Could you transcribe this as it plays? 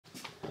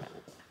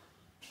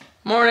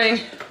Morning.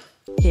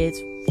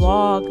 It's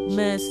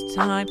Vlogmas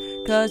time,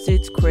 cause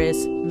it's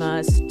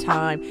Christmas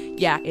time.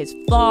 Yeah, it's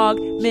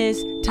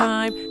Vlogmas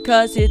time,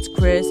 cause it's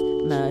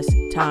Christmas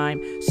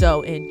time.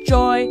 So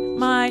enjoy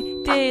my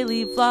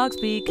daily vlogs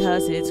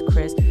because it's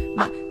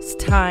Christmas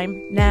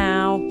time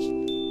now.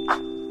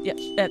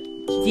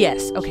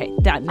 Yes, okay,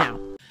 that now.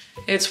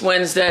 It's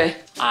Wednesday.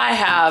 I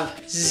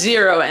have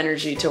zero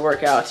energy to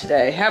work out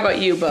today. How about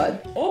you,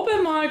 bud?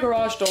 Open my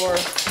garage door.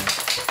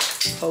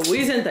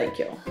 Please and thank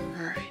you. All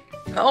right.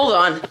 Hold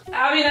on.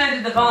 Abby and I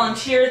did the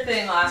volunteer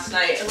thing last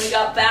night and we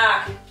got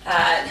back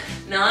at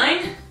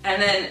 9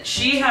 and then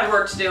she had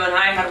work to do and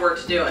I had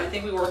work to do. I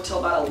think we worked till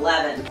about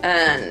 11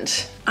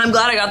 and I'm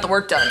glad I got the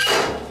work done.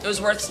 It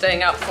was worth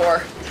staying up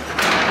for.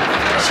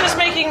 It's just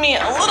making me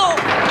a little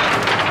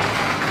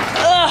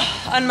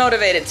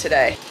unmotivated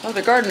today. Oh,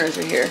 the gardeners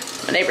are here.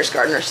 My neighbor's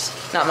gardeners,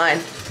 not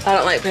mine. I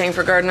don't like paying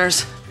for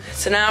gardeners.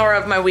 It's an hour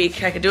of my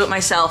week. I could do it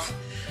myself,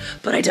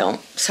 but I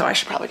don't, so I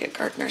should probably get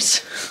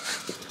gardeners.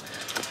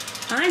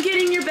 I'm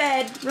getting your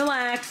bed,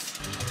 relax.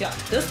 Yeah,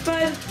 this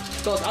bed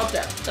goes out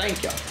there,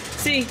 thank you.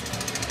 See,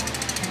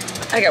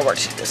 I got work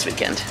to do this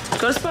weekend.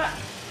 Go to spot,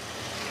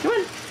 come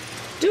on,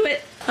 do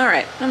it. All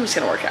right, I'm just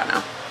gonna work out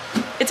now.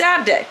 It's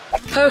ab day.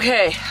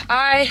 Okay,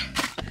 I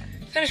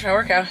finished my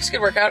workout. It's a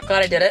good workout,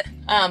 glad I did it.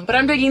 But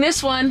I'm taking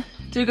this one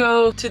to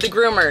go to the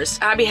groomers.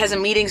 Abby has a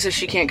meeting, so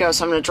she can't go,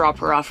 so I'm gonna drop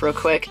her off real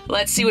quick.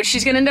 Let's see what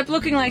she's gonna end up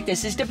looking like.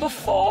 This is the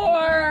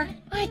before.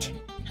 What?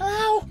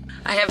 Hello?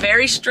 I have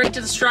very strict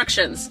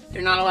instructions.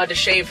 They're not allowed to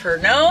shave her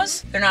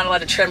nose. They're not allowed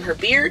to trim her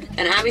beard.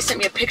 And Abby sent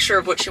me a picture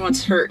of what she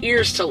wants her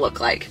ears to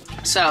look like.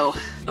 So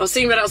I was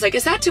thinking about it, I was like,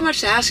 is that too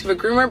much to ask of a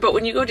groomer? But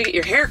when you go to get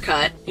your hair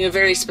cut, you have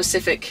very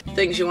specific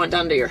things you want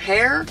done to your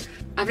hair.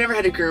 I've never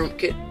had to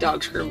get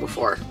dogs groomed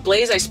before.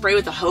 Blaze, I spray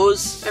with a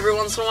hose every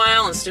once in a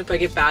while, and Snoop, I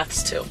get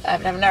baths too.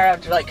 I've never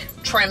had to like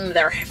trim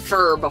their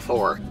fur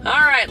before. All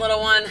right, little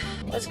one,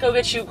 let's go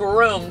get you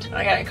groomed.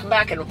 I gotta come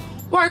back and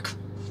work.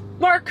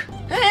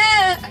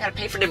 I gotta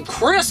pay for them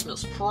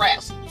Christmas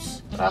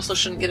presents. But I also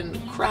shouldn't get into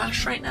a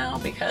crash right now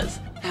because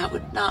that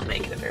would not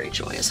make it a very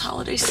joyous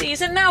holiday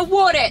season, now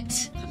would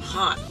it? I'm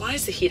hot. Why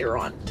is the heater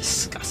on?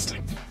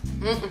 Disgusting.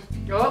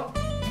 Oh,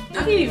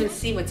 how do you even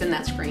see what's in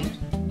that screen?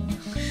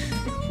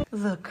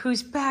 Look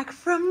who's back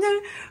from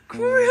the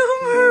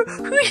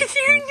groomer with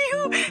your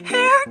new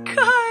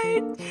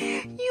haircut.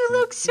 You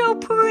look so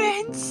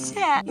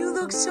princess. You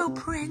look so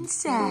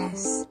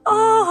princess.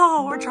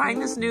 Oh, we're trying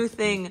this new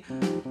thing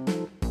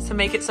to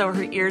make it so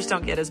her ears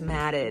don't get as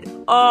matted.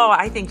 Oh,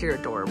 I think you're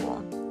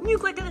adorable. You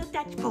look like a little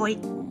Dutch boy.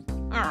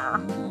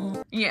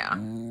 Yeah.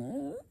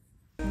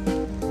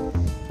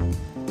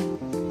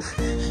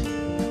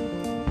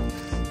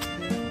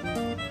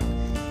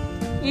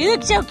 You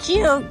look so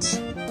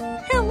cute.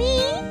 Little me.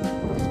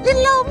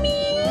 Little old me.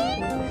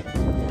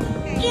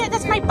 Yeah,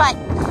 that's my butt.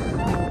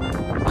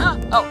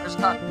 Oh, there's a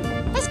car.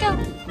 Let's go.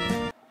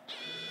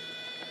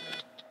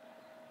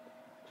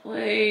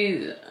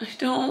 Please, I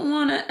don't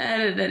want to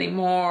edit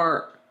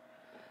anymore.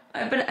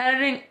 I've been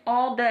editing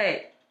all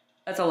day.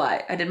 That's a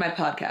lie. I did my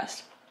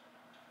podcast.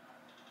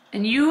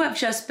 And you have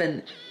just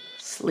been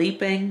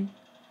sleeping,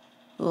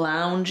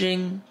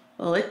 lounging,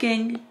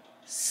 licking,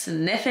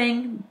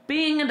 sniffing,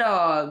 being a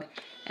dog,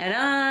 and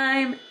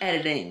I'm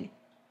editing.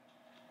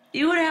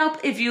 It would help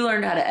if you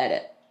learned how to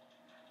edit.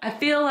 I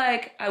feel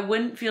like I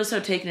wouldn't feel so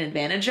taken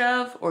advantage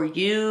of or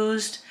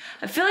used.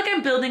 I feel like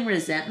I'm building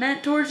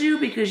resentment towards you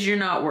because you're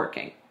not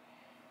working.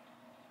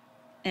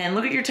 And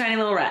look at your tiny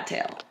little rat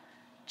tail.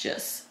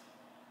 Just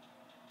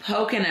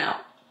poking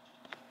out.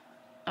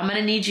 I'm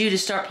gonna need you to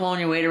start pulling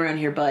your weight around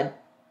here, bud.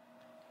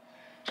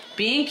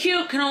 Being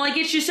cute can only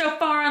get you so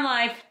far in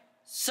life,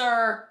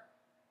 sir.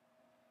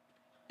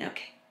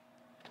 Okay.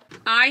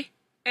 I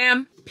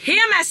am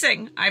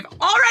PMSing. I've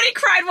already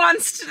cried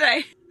once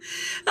today.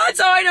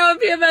 That's how I know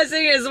what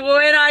PMSing is,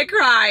 when I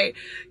cry,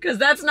 because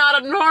that's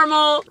not a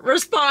normal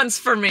response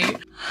for me.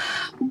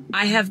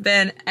 I have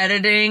been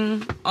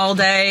editing all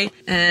day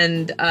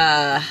and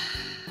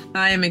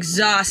I am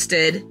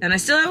exhausted and I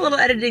still have a little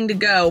editing to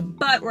go,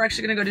 but we're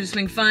actually gonna go do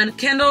something fun.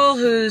 Kendall,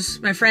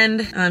 who's my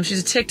friend, she's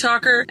a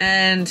TikToker,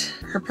 and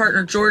her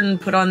partner Jordan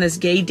put on this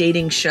gay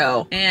dating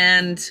show,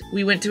 and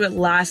we went to it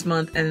last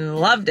month and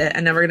loved it,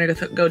 and now we're gonna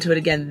go to it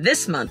again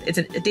this month. It's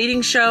a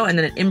dating show and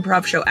then an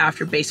improv show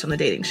after based on the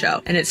dating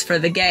show, and it's for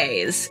the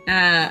gays.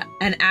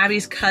 And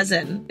Abby's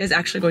cousin is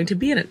actually going to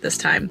be in it this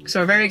time, so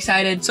we're very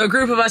excited. So a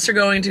group of us are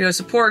going to go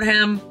support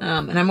him,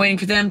 and I'm waiting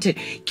for them to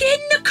get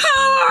in the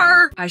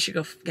car. I should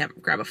go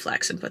grab a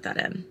flex and put that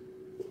in.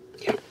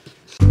 Yeah.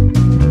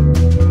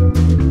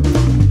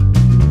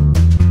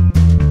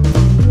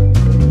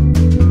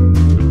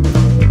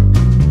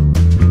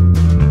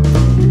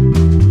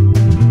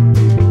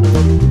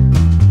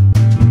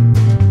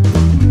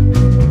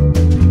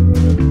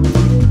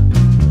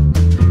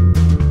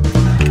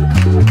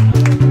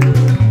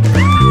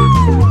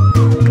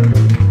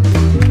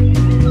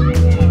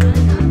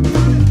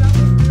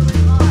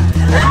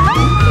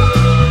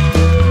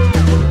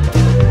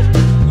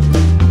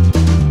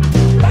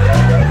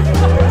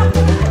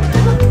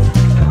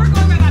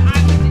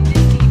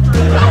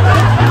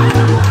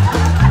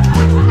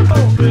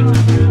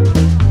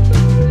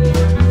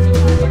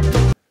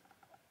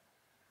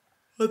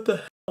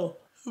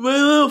 My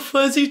little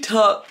fuzzy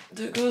top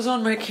that goes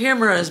on my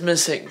camera is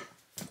missing.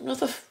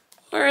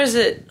 Where is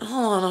it?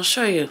 Hold on, I'll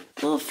show you.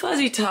 The little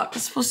fuzzy top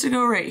is supposed to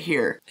go right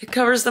here. It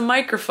covers the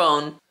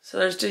microphone,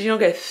 so you don't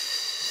get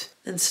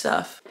and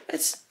stuff.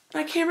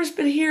 My camera's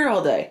been here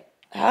all day.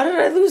 How did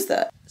I lose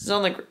that? It's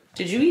on the.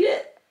 Did you eat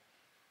it?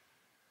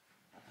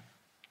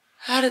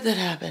 How did that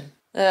happen?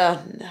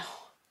 Oh no.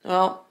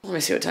 Well, let me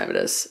see what time it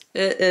is.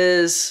 It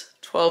is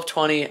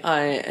 12:20.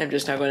 I am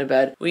just now going to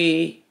bed.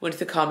 We went to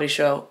the comedy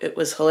show. It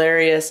was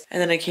hilarious. And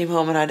then I came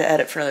home and I had to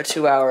edit for another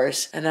 2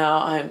 hours. And now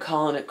I am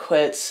calling it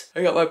quits.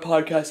 I got my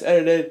podcast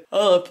edited.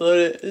 I'll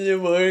upload it in the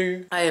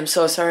morning. I am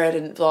so sorry I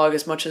didn't vlog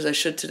as much as I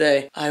should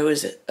today. I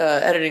was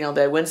editing all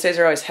day. Wednesdays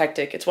are always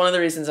hectic. It's one of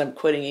the reasons I'm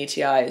quitting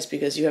ATI is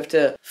because you have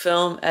to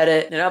film,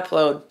 edit, and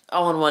upload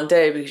all in one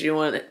day because you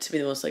want it to be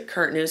the most like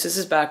current news. This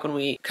is back when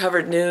we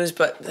covered news,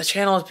 but the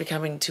channel is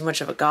becoming too much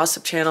of a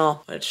gossip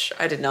channel, which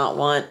I did not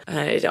want.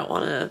 I don't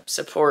want to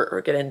support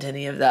or get into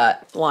any of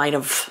that line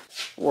of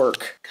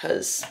work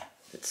because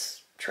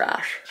it's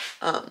trash.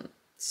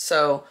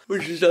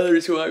 Which is another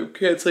reason why I'm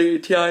canceling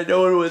ATI.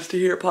 No one wants to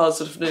hear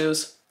positive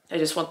news. I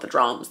just want the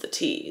drums, the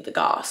tea, the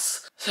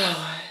goss. So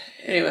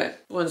anyway,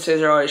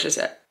 Wednesdays are always just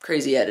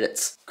crazy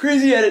edits.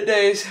 Crazy edit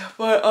days,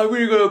 but I'm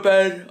gonna go to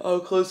bed. I'll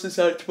close this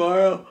out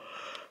tomorrow.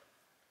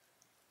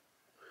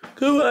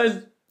 Come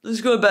on,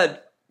 let's go to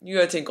bed. You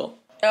gotta tinkle.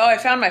 Oh, I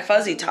found my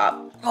fuzzy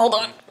top. Hold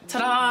on.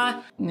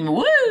 Ta-da!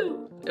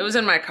 Woo! It was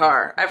in my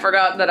car. I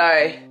forgot that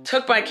I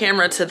took my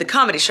camera to the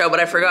comedy show, but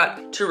I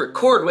forgot to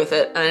record with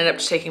it, and I ended up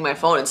just taking my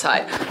phone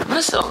inside. I'm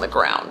gonna sit on the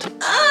ground.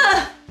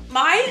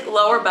 My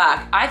lower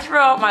back, I threw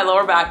out my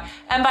lower back,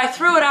 and by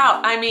threw it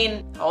out, I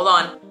mean, hold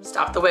on,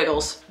 stop the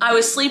wiggles. I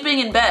was sleeping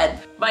in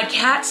bed. My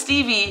cat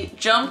Stevie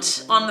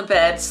jumped on the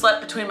bed, slept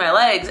between my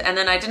legs, and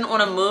then I didn't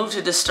want to move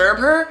to disturb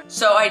her,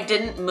 so I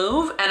didn't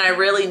move, and I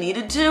really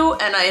needed to,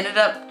 and I ended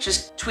up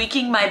just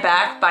tweaking my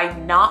back by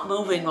not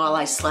moving while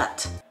I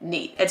slept.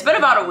 Neat. It's been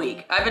about a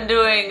week. I've been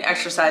doing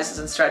exercises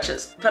and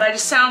stretches, but I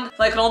just sound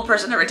like an old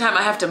person every time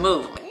I have to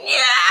move.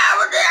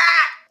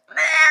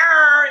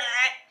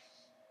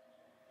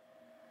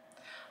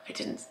 I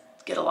didn't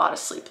get a lot of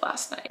sleep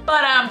last night,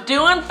 but I'm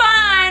doing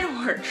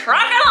fine. We're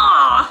trucking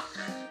along.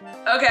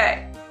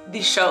 Okay,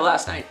 the show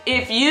last night.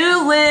 If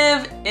you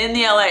live in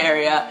the LA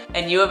area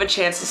and you have a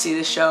chance to see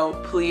the show,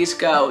 please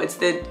go. It's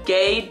the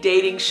gay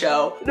dating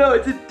show. No,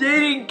 it's a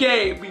dating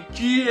game.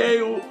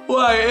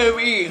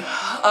 G-A-Y-M-E. They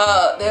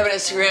have an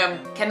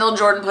Instagram. Kendall and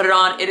Jordan put it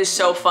on. It is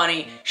so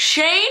funny.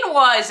 Shane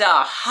was a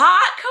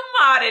hot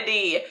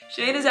commodity.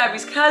 Shane is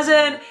Abby's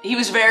cousin. He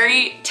was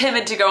very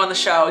timid to go on the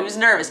show. He was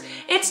nervous.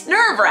 It's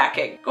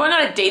nerve-wracking. Going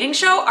on a dating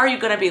show, are you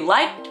gonna be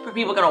liked? Are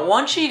people gonna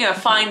want you? Are you gonna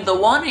find the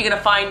one? Are you gonna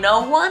find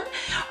no one?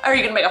 Are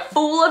you gonna make a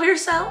fool of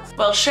yourself?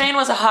 Well, Shane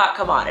was a hot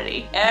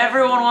commodity.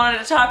 Everyone wanted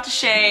to talk to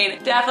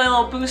Shane. Definitely a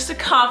little boost of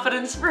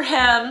confidence for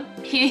him.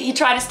 He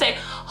tried to stay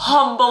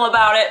humble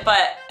about it,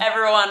 but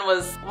everyone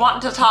was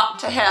wanting to talk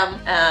to him.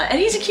 And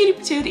he's a cutie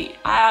patootie.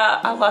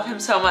 I love him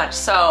so much,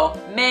 so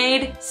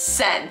made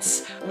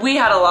sense. We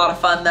had a lot of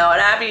fun though,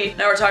 and Abby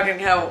and I were talking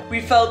how we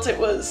felt it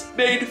was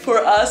made for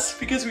us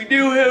because we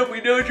knew him,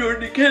 we know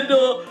Jordan and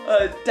Kendall.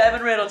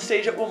 Devin ran on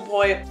stage at one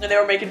point and they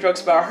were making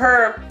jokes about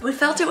her. We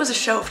felt it was a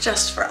show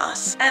just for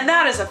us. And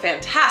that is a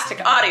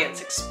fantastic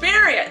audience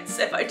experience,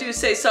 if I do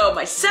say so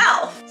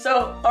myself.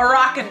 So a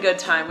rockin' good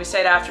time. We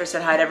stayed after,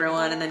 said hi to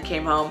everyone, and then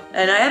came home.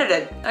 And I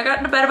edited. I got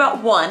into bed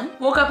about 1,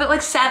 woke up at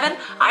like 7.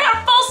 I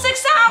got a full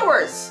 6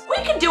 hours. We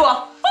can do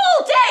a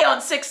full day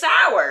on 6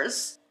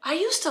 hours. I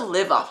used to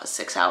live off of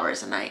 6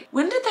 hours a night.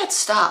 When did that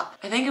stop?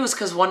 I think it was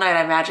because one night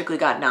I magically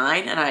got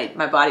 9 and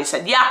my body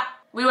said, yeah,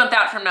 we want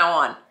that from now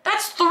on.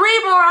 That's 3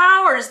 more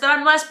hours that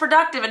I'm less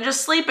productive and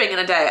just sleeping in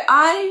a day.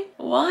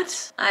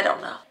 What? I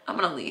don't know. I'm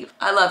gonna leave.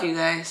 I love you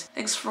guys.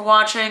 Thanks for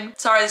watching.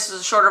 Sorry this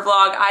is a shorter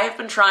vlog. I have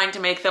been trying to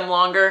make them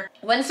longer.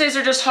 Wednesdays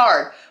are just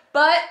hard,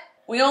 but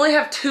we only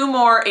have 2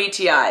 more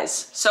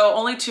ATIs, so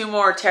only 2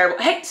 more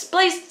terrible. Hey,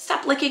 please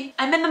stop licking.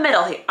 I'm in the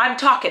middle here. I'm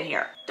talking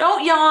here.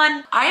 Don't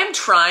yawn. I am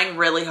trying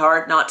really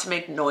hard not to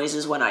make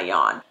noises when I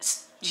yawn.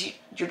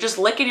 You're just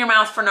licking your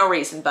mouth for no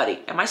reason,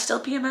 buddy. Am I still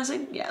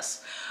PMSing?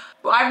 Yes.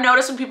 Well, I've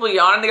noticed when people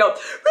yawn and they go,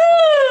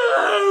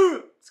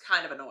 "Roo!" It's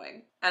kind of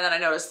annoying. And then I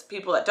notice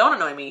people that don't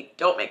annoy me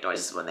don't make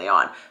noises when they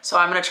yawn. So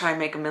I'm gonna try and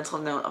make a mental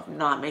note of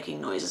not making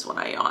noises when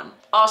I yawn.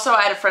 Also,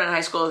 I had a friend in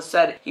high school who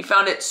said he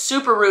found it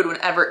super rude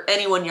whenever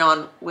anyone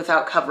yawned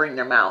without covering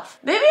their mouth.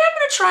 Maybe I'm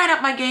gonna try and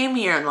up my game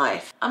here in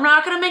life. I'm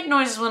not gonna make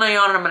noises when I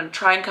yawn, and I'm gonna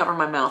try and cover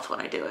my mouth when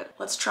I do it.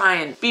 Let's try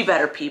and be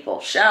better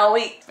people, shall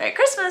we? Merry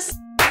Christmas.